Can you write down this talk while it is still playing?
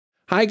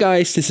Hi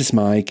guys, this is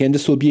Mike, and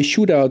this will be a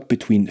shootout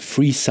between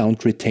freeze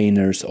sound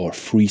retainers or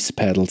freeze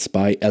pedals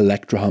by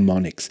Electro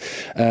Harmonix.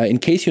 In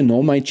case you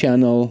know my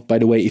channel, by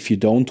the way, if you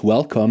don't,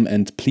 welcome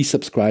and please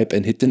subscribe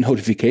and hit the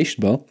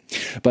notification bell.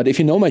 But if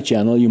you know my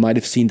channel, you might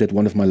have seen that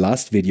one of my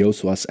last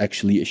videos was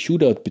actually a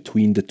shootout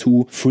between the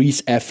two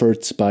freeze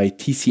efforts by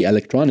TC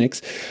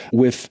Electronics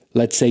with,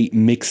 let's say,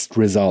 mixed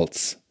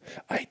results.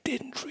 I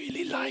didn't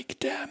really like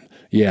them.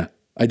 Yeah.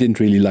 I didn't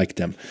really like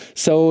them.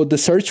 So the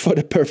search for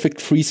the perfect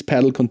freeze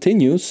pedal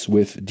continues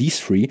with these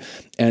three.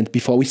 And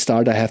before we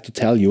start, I have to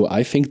tell you,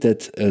 I think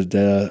that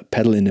the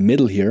pedal in the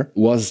middle here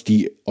was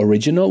the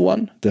original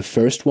one, the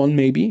first one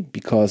maybe,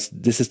 because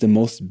this is the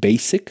most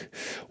basic,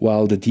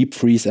 while the Deep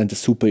Freeze and the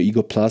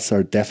Superego Plus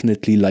are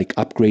definitely like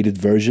upgraded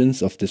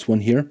versions of this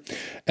one here.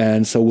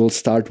 And so we'll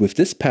start with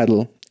this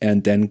pedal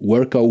and then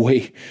work our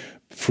way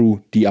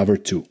through the other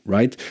two,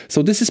 right?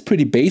 So this is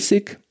pretty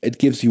basic. It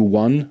gives you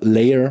one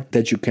layer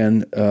that you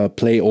can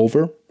play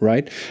over,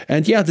 right?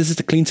 And yeah, this is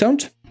the clean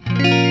sound.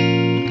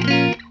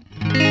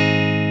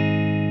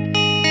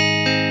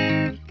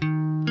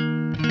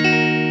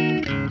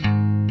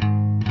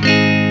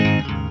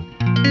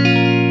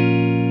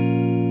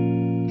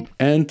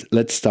 And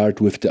let's start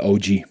with the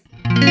OG.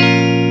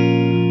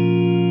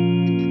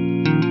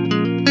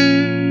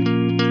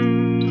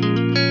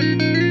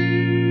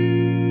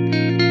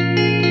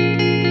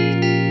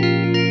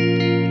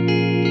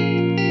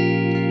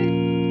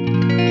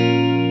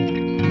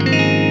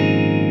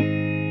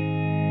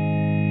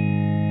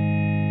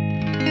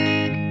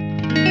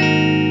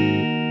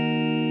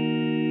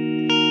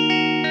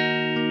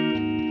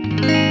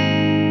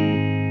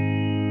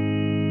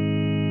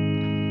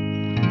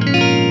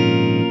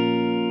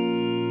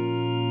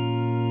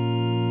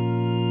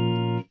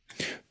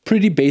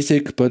 Pretty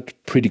basic, but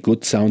pretty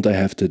good sound, I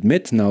have to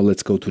admit. Now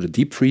let's go to the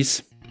Deep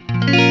Freeze.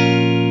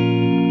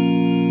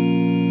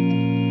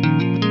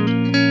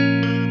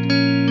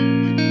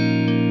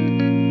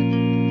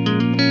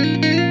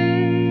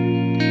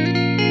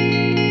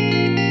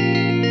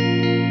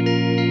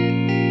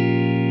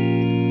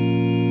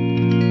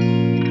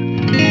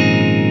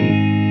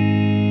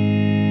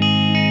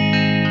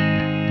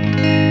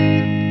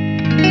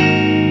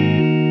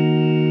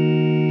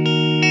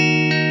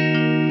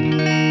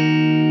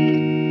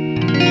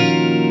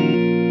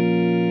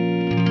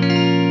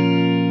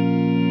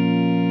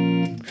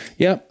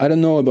 Yeah, I don't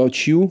know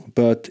about you,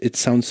 but it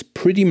sounds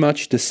pretty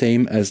much the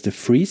same as the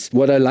freeze.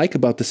 What I like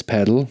about this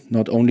pedal,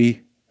 not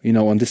only, you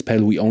know, on this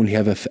pedal we only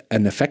have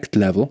an effect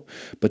level,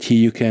 but here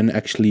you can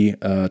actually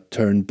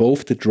turn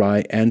both the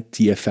dry and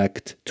the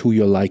effect to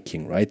your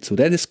liking, right? So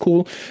that is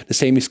cool. The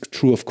same is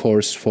true, of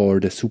course,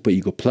 for the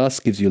Superego Plus.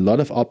 Gives you a lot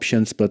of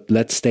options, but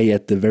let's stay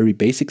at the very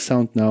basic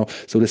sound now.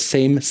 So the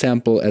same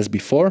sample as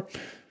before.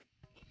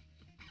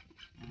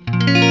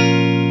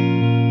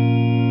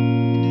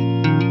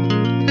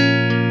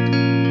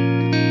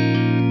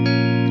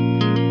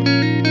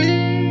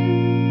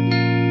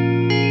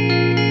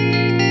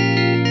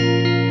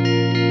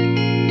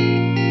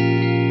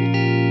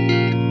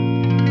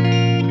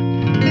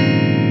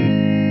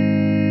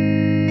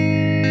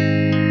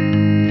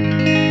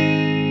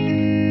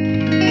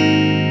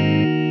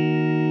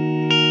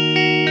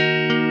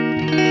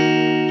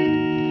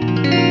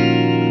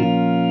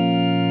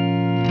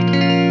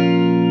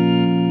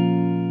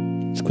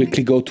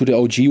 Quickly go to the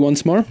OG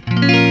once more.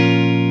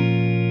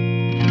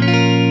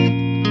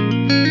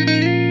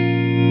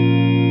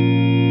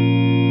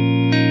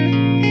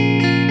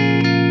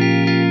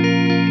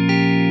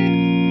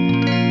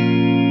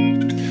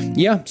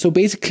 Yeah, so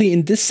basically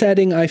in this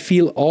setting, I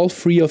feel all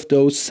three of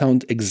those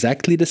sound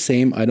exactly the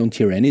same. I don't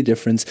hear any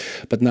difference.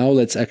 But now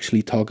let's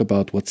actually talk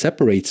about what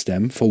separates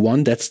them. For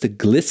one, that's the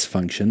gliss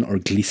function or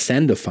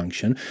glissando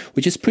function,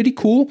 which is pretty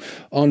cool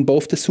on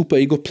both the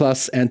Superego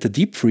Plus and the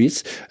Deep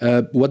Freeze.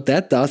 What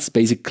that does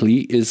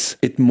basically is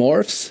it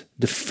morphs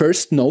the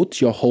first note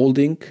you're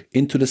holding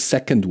into the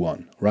second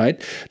one,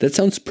 right? That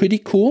sounds pretty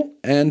cool.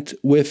 And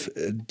with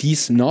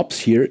these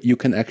knobs here, you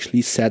can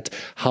actually set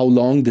how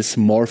long this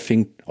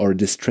morphing or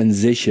this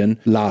transition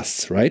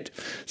lasts, right?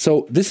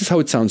 So this is how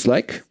it sounds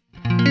like.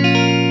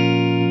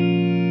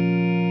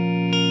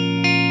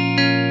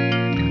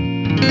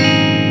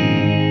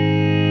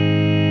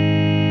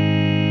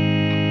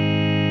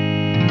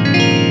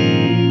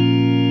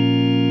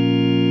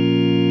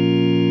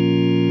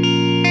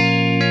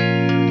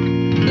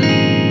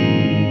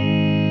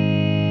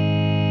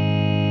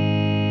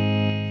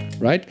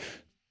 Right?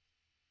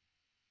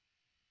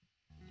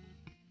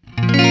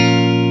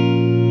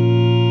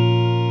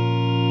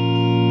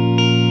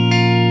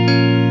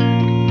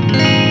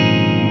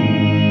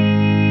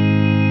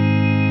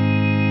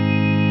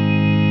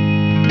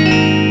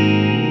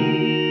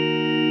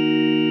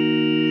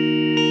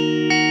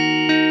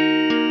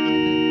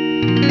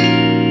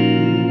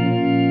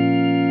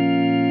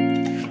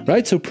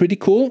 Right, so pretty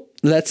cool.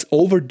 Let's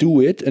overdo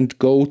it and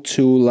go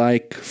to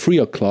like 3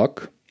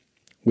 o'clock,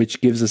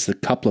 which gives us a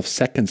couple of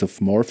seconds of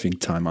morphing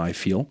time, I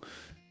feel.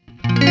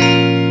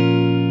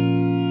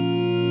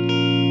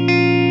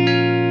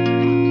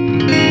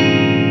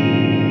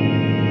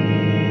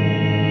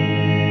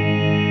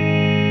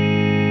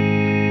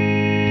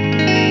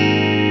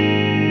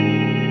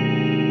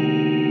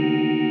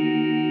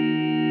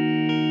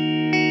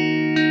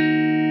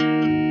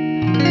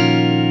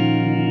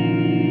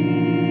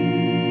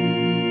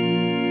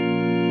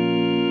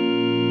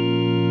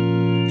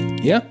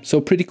 Yeah, so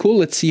pretty cool.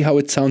 Let's see how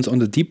it sounds on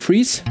the deep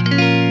freeze.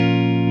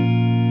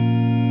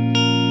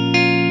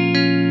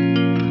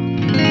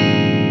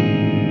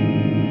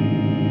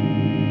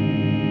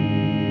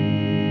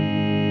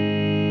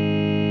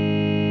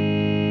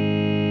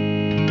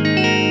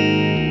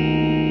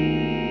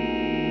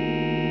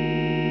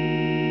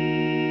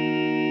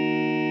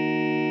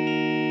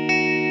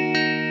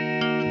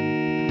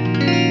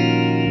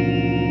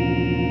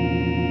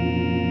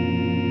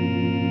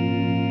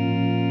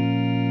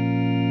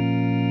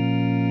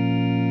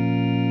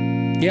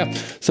 Yeah,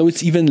 so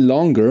it's even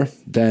longer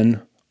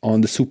than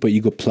on the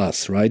Superego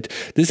Plus, right?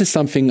 This is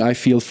something I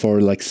feel for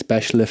like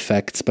special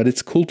effects, but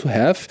it's cool to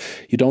have.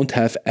 You don't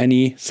have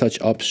any such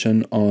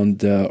option on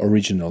the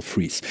original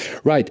freeze.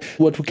 Right,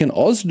 what we can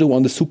also do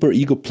on the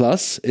Superego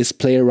Plus is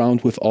play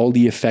around with all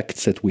the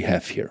effects that we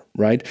have here,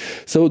 right?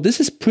 So this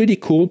is pretty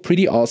cool,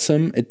 pretty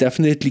awesome. It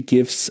definitely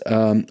gives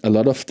a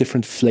lot of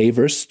different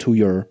flavors to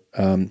your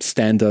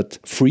standard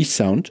freeze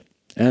sound.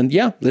 And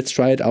yeah, let's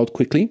try it out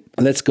quickly.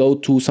 Let's go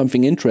to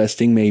something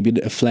interesting, maybe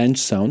a flange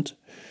sound.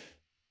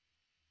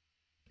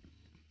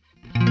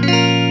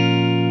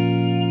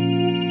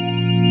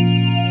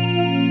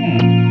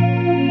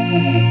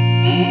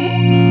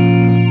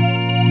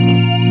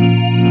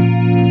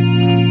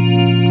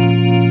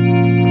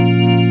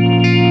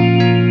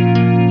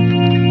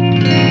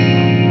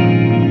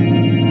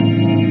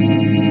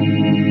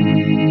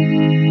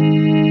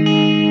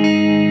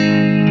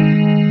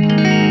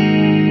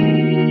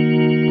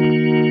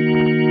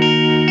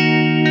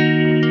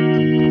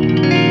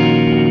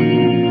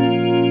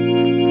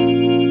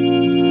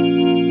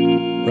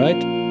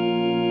 Right?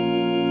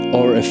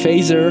 Or a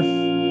phaser.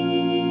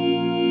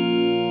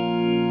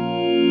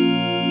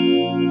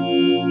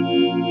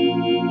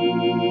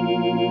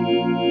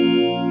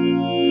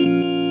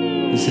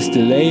 This is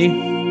delay.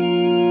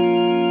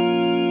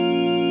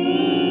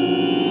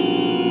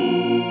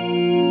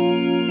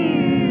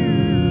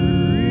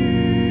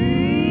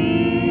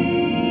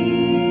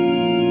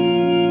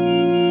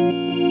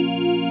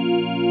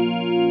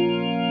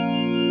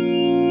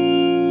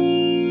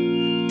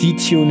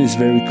 Detune is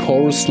very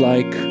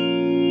chorus-like.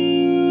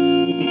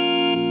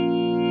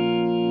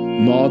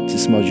 Mod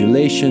is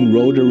modulation,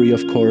 rotary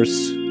of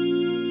course.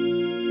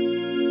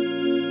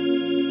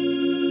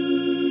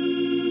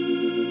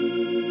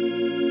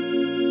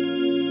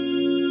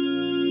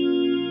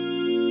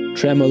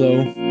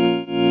 Tremolo.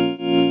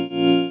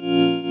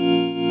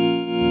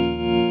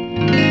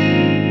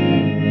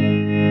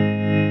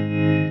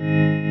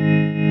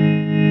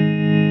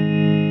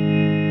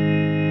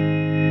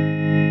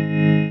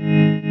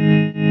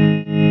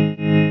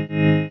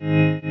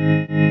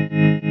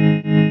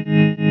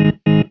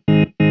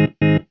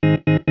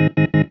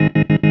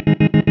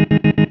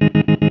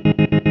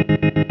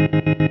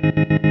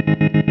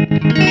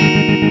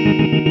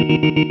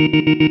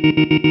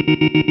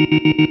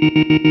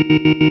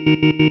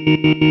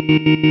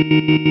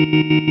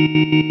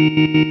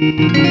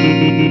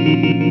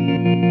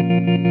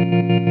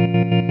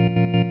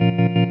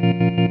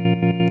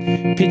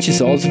 Pitch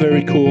is also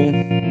very cool.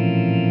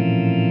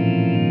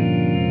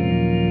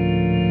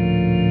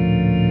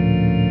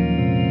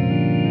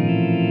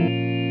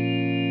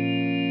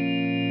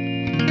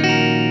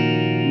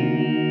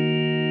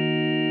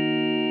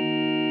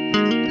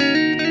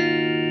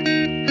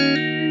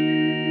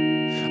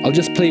 I'll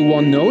just play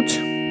one note.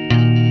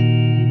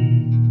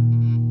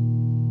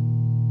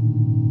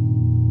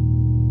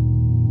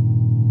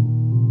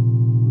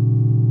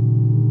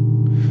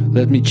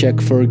 Let me check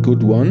for a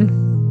good one.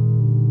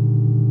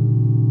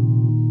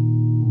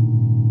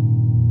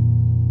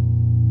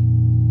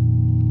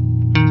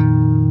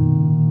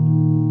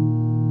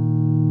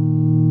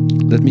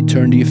 Let me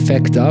turn the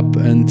effect up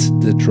and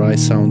the dry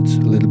sound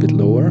a little bit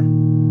lower.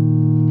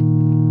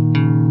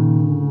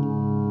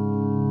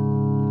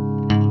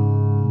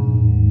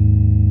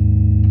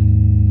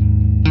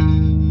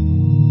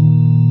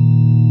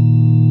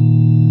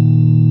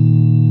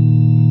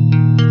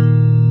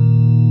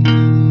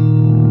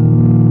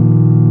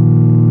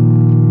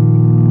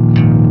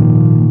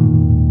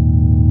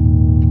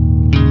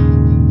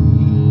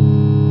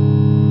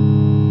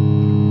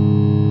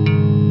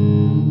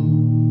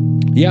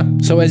 Yeah,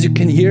 so as you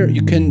can hear,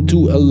 you can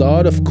do a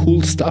lot of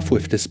cool stuff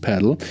with this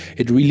pedal.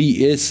 It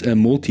really is a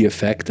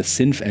multi-effect, a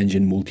synth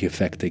engine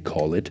multi-effect they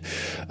call it.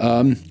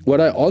 What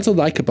I also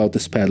like about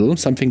this pedal,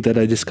 something that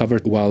I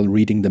discovered while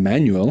reading the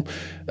manual,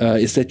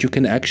 is that you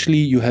can actually,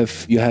 you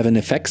have an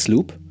effects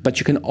loop, but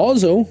you can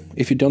also,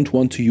 if you don't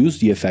want to use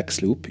the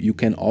effects loop, you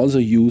can also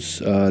use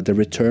the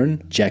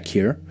return jack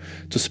here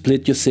to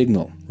split your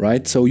signal,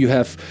 right? So you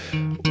have,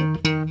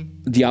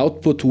 the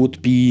output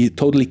would be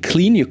totally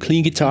clean, your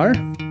clean guitar,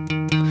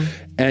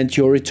 and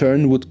your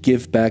return would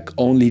give back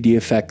only the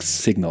effects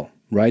signal,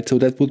 right? So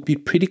that would be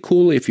pretty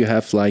cool if you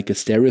have like a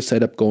stereo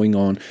setup going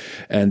on,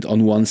 and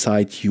on one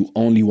side you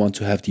only want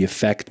to have the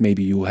effect.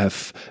 Maybe you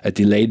have a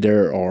delay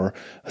there or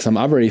some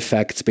other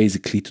effects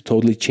basically to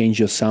totally change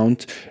your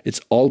sound.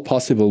 It's all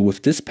possible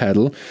with this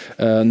pedal,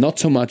 not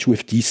so much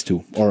with these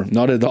two, or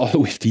not at all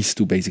with these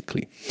two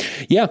basically.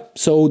 Yeah,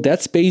 so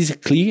that's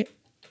basically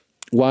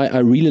why I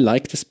really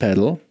like this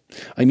pedal.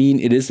 I mean,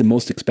 it is the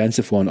most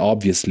expensive one,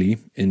 obviously,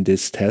 in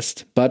this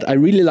test, but I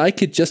really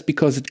like it just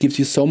because it gives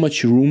you so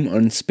much room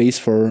and space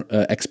for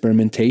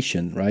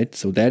experimentation, right?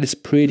 So that is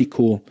pretty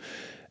cool.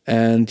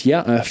 And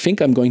yeah, I think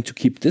I'm going to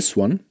keep this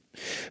one.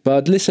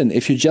 But listen,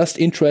 if you're just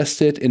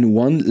interested in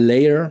one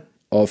layer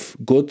of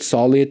good,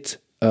 solid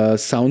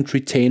sound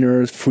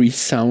retainer, free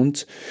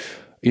sound,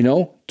 you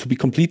know, to be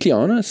completely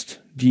honest,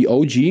 the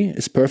OG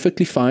is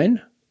perfectly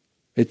fine.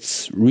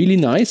 It's really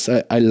nice.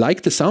 I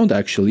like the sound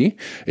actually.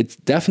 It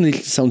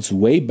definitely sounds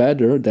way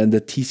better than the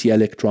TC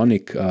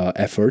Electronic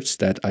efforts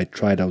that I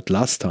tried out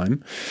last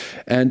time.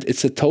 And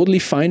it's a totally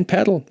fine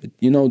pedal. It,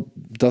 you know,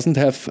 doesn't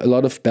have a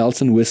lot of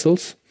bells and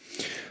whistles,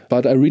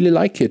 but I really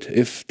like it.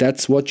 If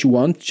that's what you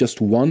want, just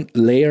one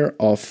layer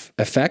of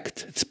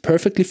effect, it's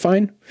perfectly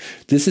fine.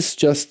 This is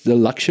just the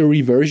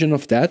luxury version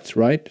of that,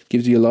 right? It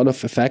gives you a lot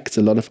of effects,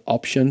 a lot of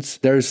options.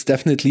 There's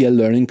definitely a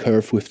learning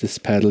curve with this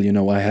pedal. You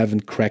know, I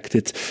haven't cracked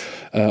it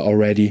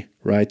already,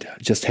 right?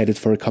 Just had it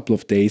for a couple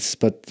of days,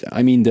 but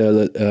I mean,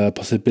 the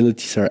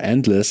possibilities are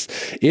endless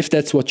if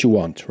that's what you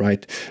want,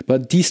 right?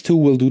 But these two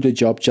will do the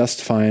job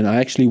just fine.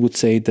 I actually would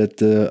say that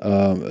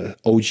the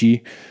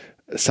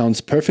OG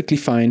sounds perfectly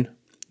fine.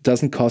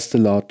 Doesn't cost a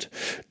lot.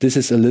 This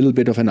is a little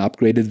bit of an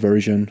upgraded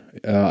version.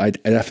 I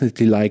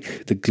definitely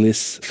like the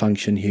gliss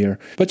function here.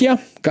 But yeah,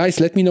 guys,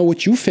 let me know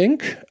what you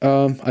think.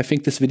 I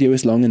think this video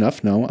is long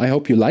enough now. I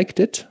hope you liked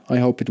it. I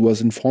hope it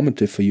was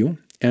informative for you.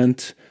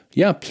 And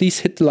yeah, please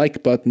hit the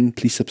like button.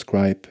 Please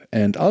subscribe.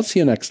 And I'll see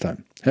you next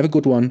time. Have a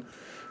good one.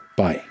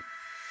 Bye.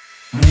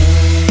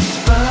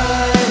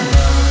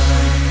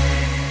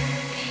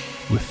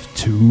 With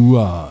two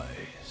eyes.